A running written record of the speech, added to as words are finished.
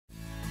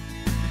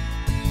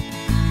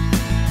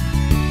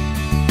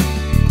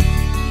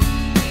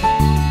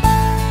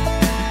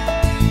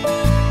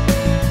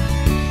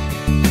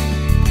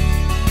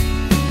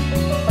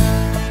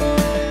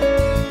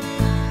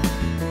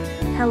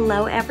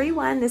Hello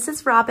everyone, this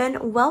is Robyn.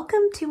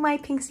 Welcome to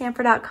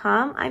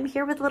mypinkstamper.com. I'm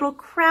here with a little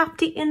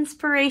crafty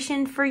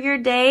inspiration for your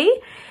day.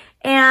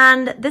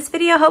 And this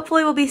video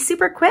hopefully will be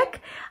super quick.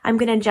 I'm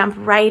gonna jump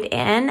right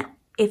in.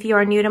 If you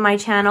are new to my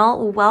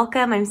channel,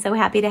 welcome. I'm so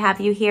happy to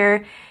have you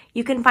here.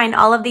 You can find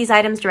all of these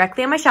items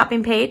directly on my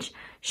shopping page,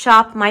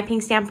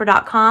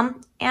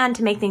 shop.mypinkstamper.com. And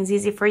to make things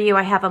easy for you,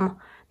 I have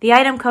the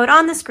item code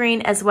on the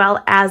screen as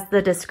well as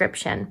the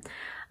description.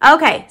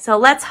 Okay, so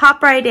let's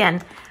hop right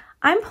in.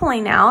 I'm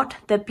pulling out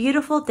the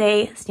Beautiful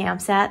Day stamp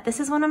set. This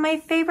is one of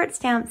my favorite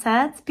stamp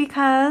sets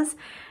because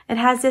it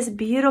has this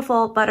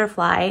beautiful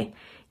butterfly.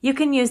 You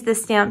can use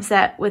this stamp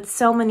set with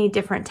so many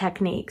different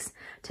techniques.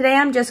 Today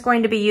I'm just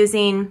going to be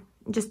using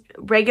just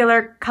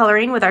regular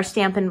coloring with our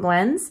Stampin'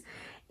 Blends,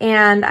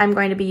 and I'm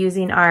going to be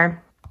using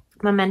our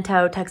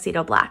Memento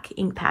Tuxedo Black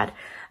ink pad.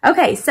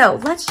 Okay,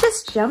 so let's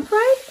just jump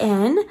right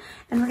in,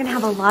 and we're gonna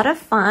have a lot of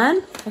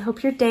fun. I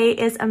hope your day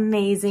is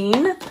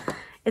amazing.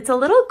 It's a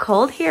little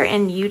cold here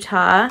in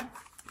Utah.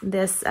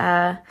 Today's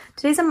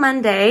a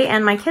Monday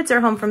and my kids are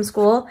home from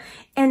school,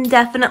 and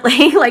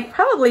definitely like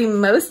probably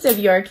most of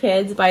your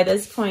kids by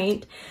this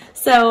point.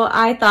 So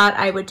I thought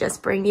I would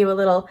just bring you a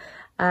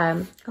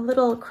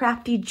little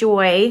crafty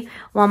joy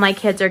while my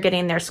kids are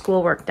getting their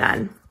schoolwork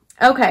done.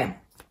 Okay,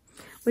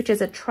 which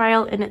is a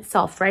trial in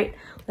itself, right?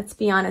 Let's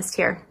be honest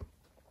here.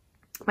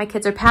 My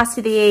kids are past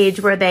to the age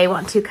where they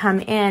want to come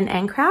in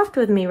and craft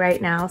with me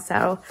right now,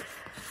 so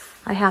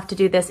I have to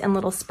do this in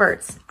little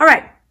spurts. All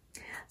right,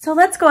 so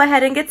let's go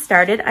ahead and get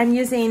started. I'm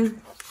using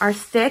our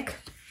thick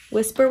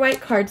Whisper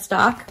White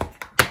cardstock,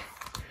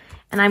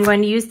 and I'm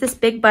going to use this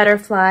big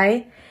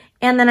butterfly,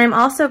 and then I'm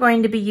also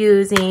going to be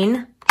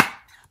using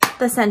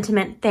the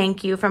Sentiment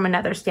Thank You from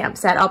another stamp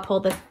set. I'll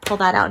pull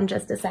that out in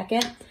just a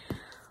second.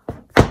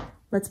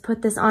 Let's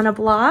put this on a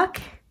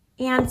block,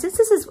 and since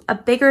this is a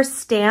bigger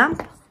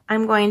stamp,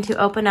 I'm going to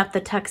open up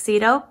the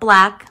Tuxedo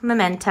Black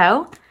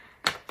Memento,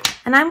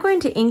 and I'm going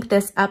to ink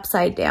this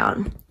upside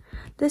down.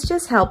 This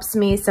just helps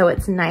me so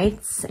it's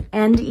nice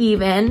and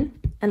even,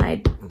 and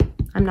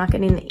I'm not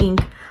getting the ink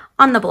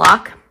on the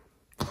block.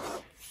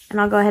 And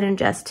I'll go ahead and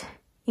just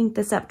ink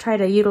this up, try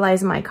to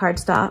utilize my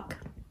cardstock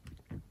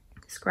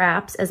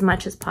scraps as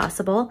much as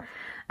possible.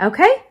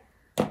 Okay,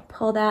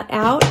 pull that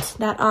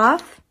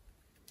off.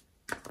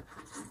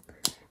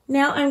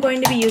 Now I'm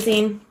going to be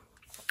using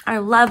our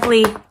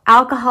lovely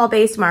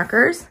alcohol-based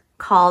markers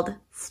called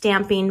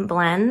Stampin'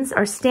 Blends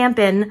or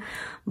Stampin'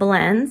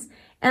 Blends.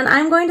 And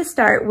I'm going to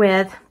start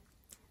with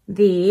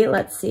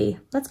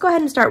let's go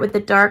ahead and start with the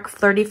dark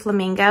Flirty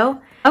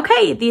Flamingo.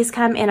 Okay, these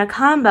come in a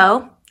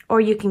combo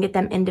or you can get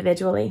them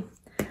individually.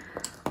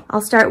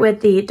 I'll start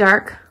with the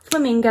dark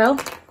Flamingo,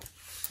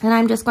 and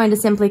I'm just going to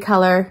simply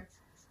color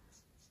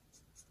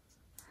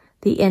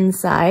the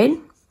inside.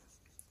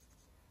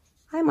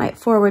 I might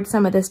forward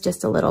some of this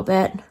just a little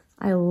bit.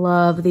 I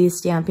love these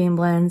Stampin'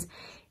 Blends.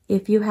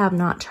 If you have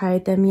not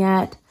tried them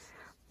yet,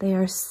 they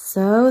are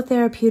so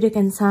therapeutic,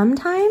 and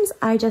sometimes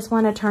I just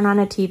want to turn on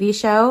a TV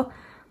show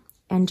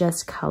and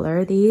just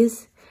color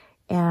these,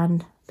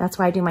 and that's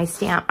why I do my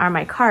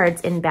cards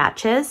in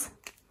batches.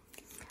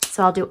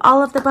 So I'll do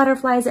all of the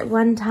butterflies at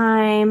one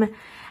time,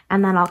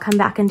 and then I'll come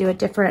back and do a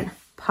different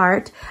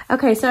part.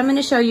 Okay, so I'm going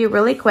to show you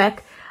really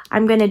quick.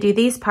 I'm going to do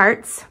these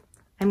parts.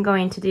 I'm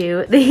going to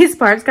do these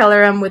parts,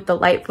 color them with the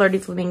light Flirty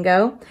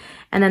Flamingo,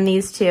 and then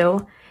these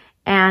two,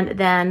 and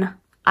then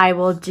I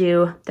will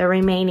do the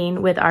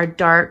remaining with our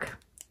dark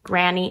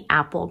Granny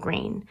Apple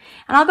Green.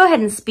 And I'll go ahead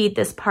and speed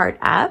this part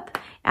up,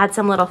 add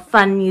some little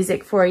fun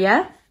music for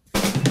you.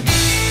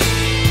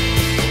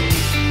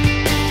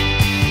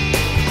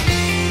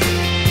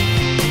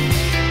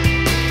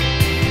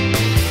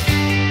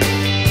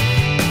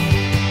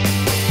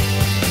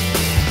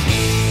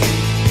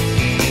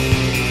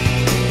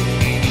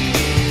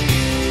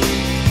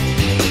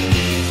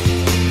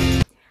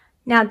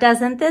 Now,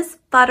 doesn't this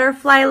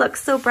butterfly look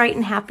so bright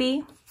and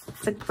happy?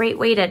 It's a great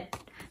way to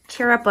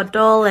cheer up a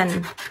dull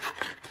and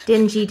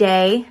dingy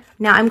day.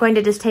 Now I'm going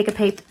to just take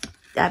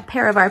a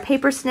pair of our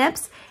paper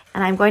snips,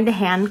 and I'm going to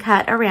hand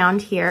cut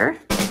around here.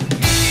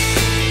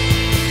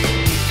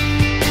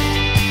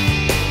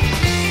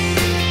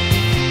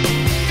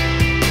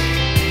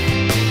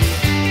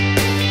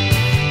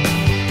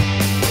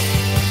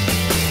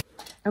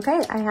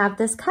 Okay, I have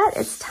this cut.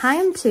 It's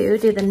time to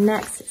do the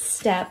next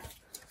step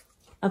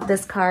of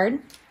this card.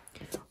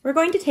 We're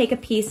going to take a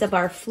piece of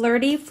our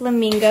Flirty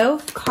Flamingo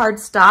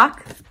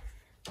cardstock.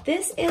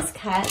 This is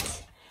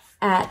cut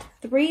at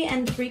 3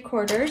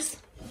 3/4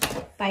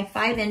 by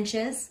 5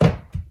 inches.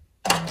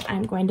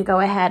 I'm going to go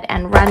ahead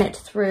and run it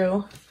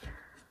through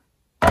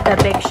the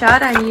Big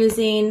Shot. I'm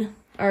using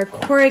our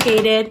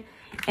corrugated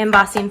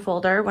embossing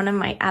folder, one of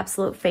my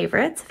absolute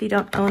favorites. If you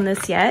don't own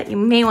this yet, you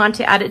may want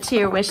to add it to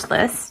your wish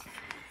list.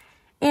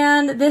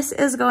 And this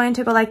is going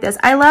to go like this.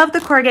 I love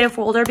the corrugated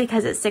folder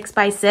because it's 6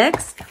 by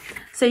 6.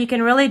 So you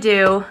can really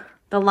do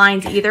the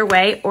lines either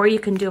way, or you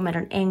can do them at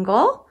an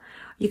angle.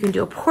 You can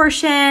do a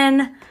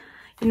portion.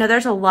 You know,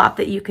 there's a lot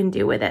that you can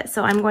do with it.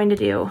 So I'm going to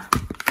do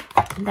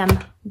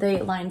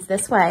the lines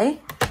this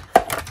way.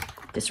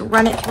 Just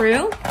run it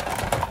through.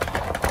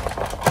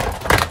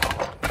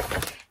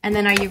 And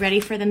then are you ready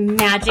for the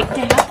magic to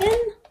happen?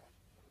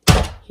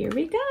 Here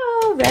we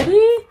go.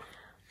 Ready?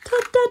 Da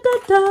da da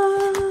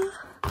da.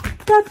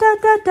 Da da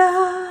da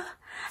da.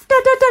 Da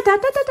da da da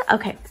da da.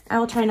 Okay, I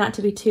will try not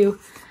to be too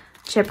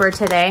chipper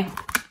today.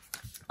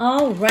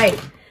 All right.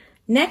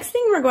 Next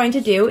thing we're going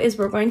to do is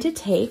we're going to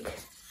take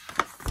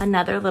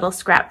another little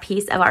scrap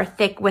piece of our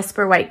thick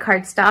Whisper White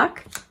cardstock.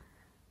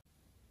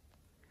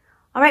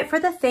 All right, for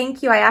the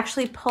thank you, I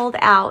actually pulled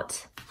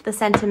out the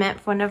sentiment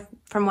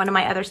from one of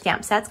my other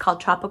stamp sets called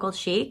Tropical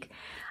Chic.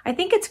 I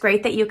think it's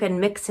great that you can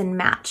mix and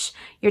match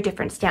your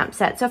different stamp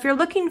sets. So if you're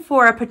looking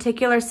for a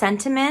particular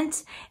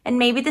sentiment and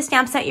maybe the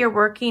stamp set you're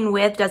working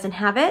with doesn't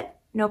have it,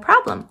 no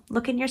problem.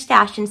 Look in your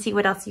stash and see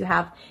what else you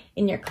have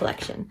in your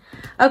collection.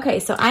 Okay,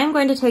 so I'm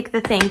going to take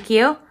the thank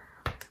you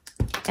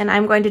and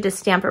I'm going to just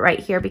stamp it right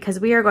here because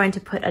we are going to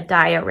put a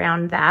die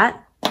around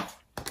that.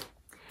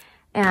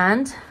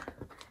 And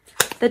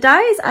the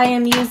dies I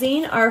am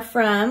using are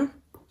from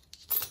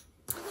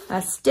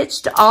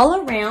Stitched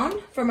All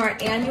Around from our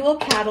annual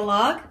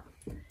catalog.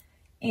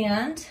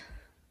 And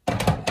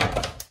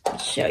I'll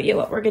show you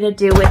what we're gonna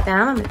do with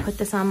them. I'm gonna put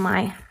this on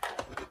my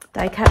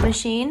die cut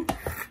machine.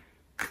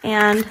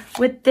 And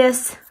with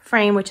this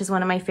frame, which is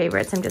one of my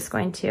favorites, I'm just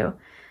going to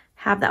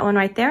have that one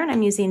right there. And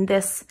I'm using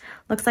this,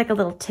 looks like a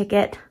little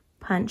ticket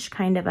punch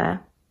kind of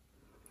a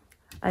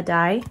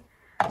die.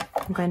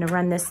 I'm going to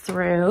run this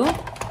through.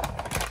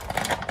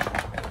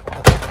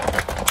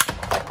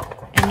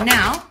 And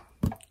now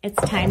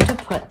it's time to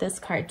put this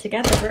card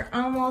together. We're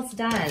almost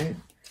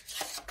done.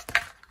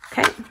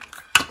 Okay,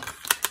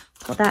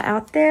 pull that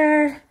out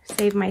there,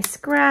 save my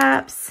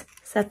scraps,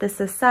 set this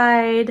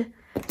aside.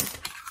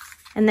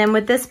 And then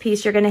with this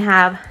piece, you're gonna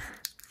have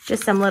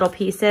just some little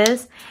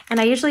pieces. And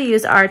I usually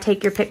use our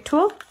Take Your Pick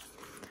tool.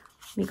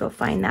 Let me go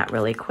find that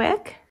really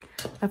quick.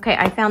 Okay,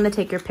 I found the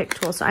Take Your Pick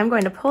tool. So I'm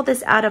going to pull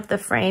this out of the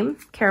frame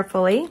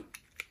carefully.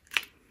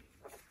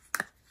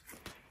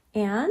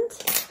 And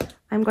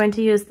I'm going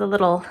to use the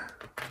little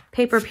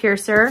paper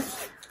piercer.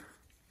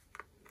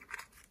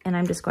 And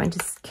I'm just going to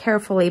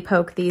carefully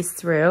poke these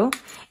through.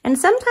 And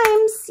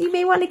sometimes you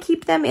may want to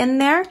keep them in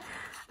there.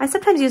 I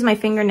sometimes use my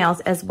fingernails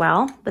as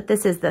well, but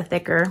this is the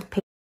thicker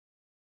paper.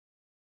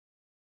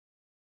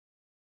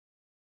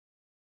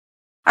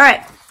 All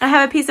right, I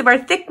have a piece of our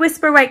thick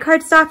Whisper White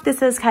cardstock.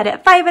 This is cut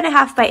at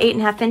 5.5 by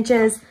 8.5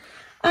 inches.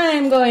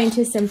 I'm going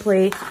to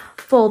simply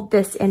fold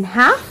this in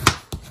half.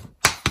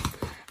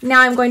 Now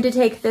I'm going to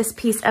take this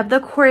piece of the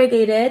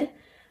corrugated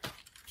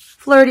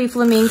Flirty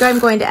Flamingo. I'm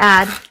going to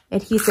add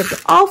adhesive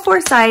to all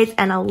four sides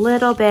and a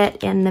little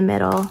bit in the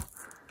middle.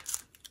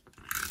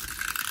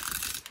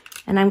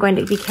 And I'm going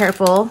to be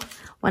careful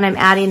when I'm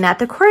adding that.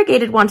 The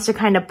corrugated wants to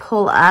kind of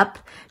pull up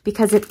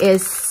because it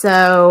is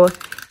so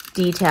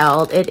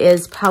detailed. It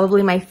is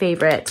probably my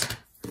favorite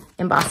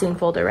embossing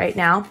folder right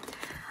now.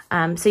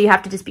 So you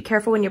have to just be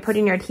careful when you're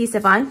putting your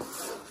adhesive on.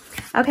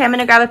 Okay, I'm going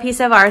to grab a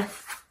piece of our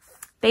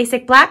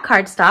basic black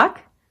cardstock.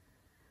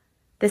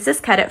 This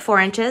is cut at 4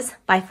 inches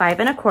by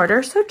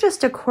 5.25, so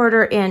just a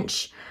 1/4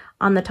 inch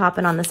on the top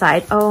and on the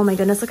side. Oh my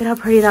goodness, look at how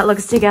pretty that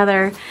looks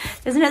together.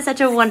 Isn't it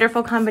such a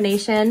wonderful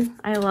combination?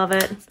 I love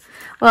it.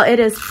 Well, it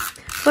is,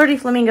 Flirty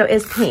Flamingo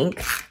is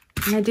pink,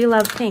 and I do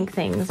love pink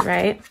things,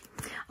 right?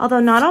 Although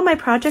not all my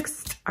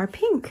projects are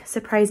pink,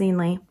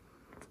 surprisingly.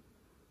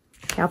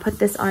 Okay, I'll put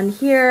this on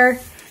here.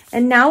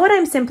 And now what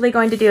I'm simply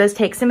going to do is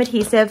take some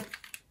adhesive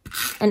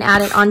and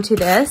add it onto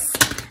this.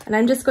 And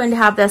I'm just going to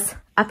have this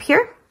up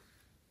here.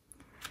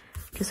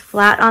 Just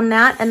flat on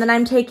that. And then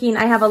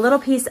I have a little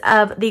piece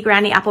of the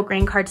Granny Apple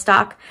Green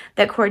cardstock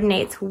that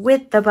coordinates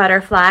with the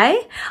butterfly.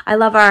 I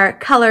love our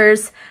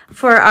colors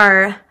for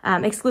our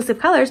exclusive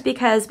colors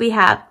because we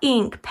have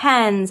ink,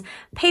 pens,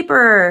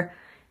 paper,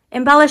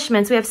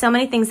 embellishments. We have so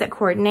many things that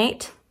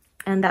coordinate,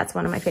 and that's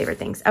one of my favorite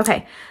things.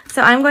 Okay,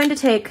 so I'm going to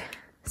take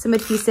some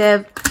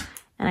adhesive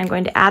and I'm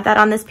going to add that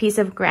on this piece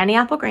of Granny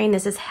Apple Green.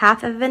 This is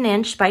 1/2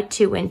 inch by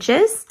 2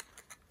 inches.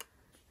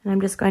 And I'm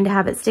just going to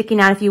have it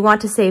sticking out. If you want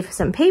to save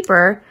some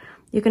paper,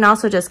 you can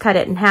also just cut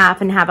it in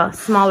half and have a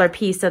smaller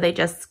piece so they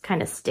just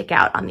kind of stick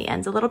out on the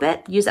ends a little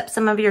bit. Use up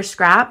some of your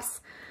scraps.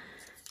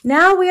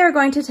 Now we are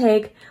going to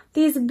take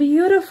these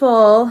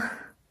beautiful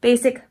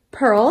basic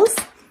pearls.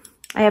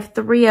 I have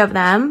 3 of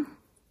them.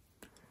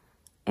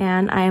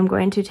 And I am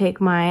going to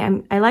take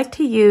I like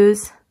to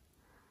use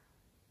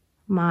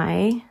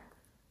my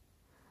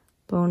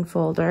bone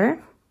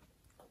folder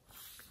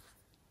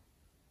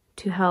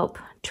to help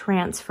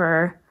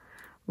transfer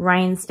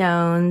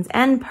rhinestones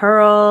and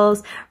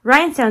pearls,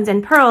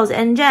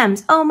 and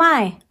gems. Oh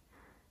my.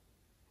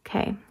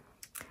 Okay,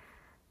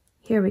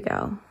 here we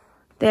go.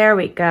 There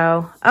we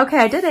go. Okay,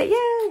 I did it,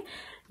 yay.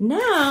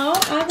 Now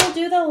I will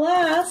do the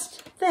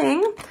last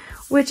thing,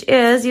 which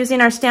is using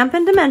our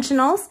Stampin'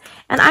 Dimensionals.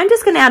 And I'm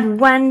just gonna add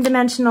 1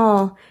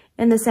 dimensional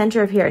in the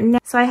center of here.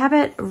 So I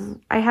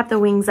have the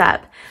wings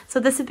up. So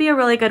this would be a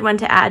really good one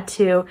to add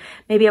to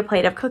maybe a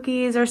plate of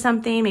cookies or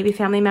something. Maybe a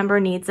family member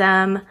needs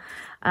them,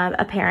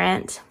 a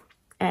parent.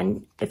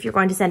 And if you're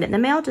going to send it in the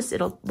mail, just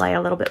it'll lie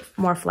a little bit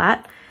more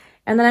flat.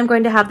 And then I'm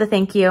going to have the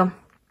thank you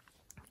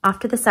off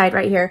to the side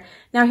right here.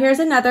 Now here's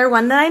another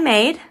one that I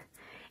made,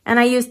 and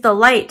I used the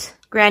light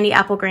Granny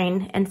Apple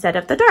Green instead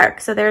of the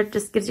dark. So there it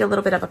just gives you a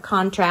little bit of a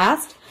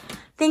contrast.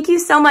 Thank you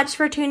so much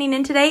for tuning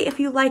in today. If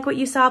you like what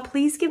you saw,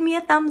 please give me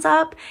a thumbs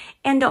up,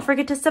 and don't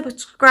forget to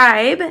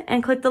subscribe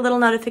and click the little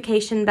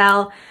notification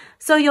bell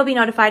so you'll be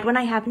notified when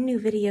I have new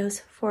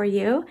videos for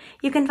you.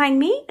 You can find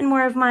me and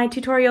more of my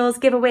tutorials,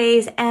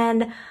 giveaways,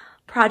 and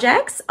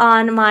projects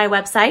on my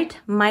website,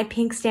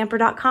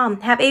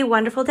 mypinkstamper.com. Have a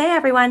wonderful day,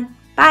 everyone.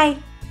 Bye.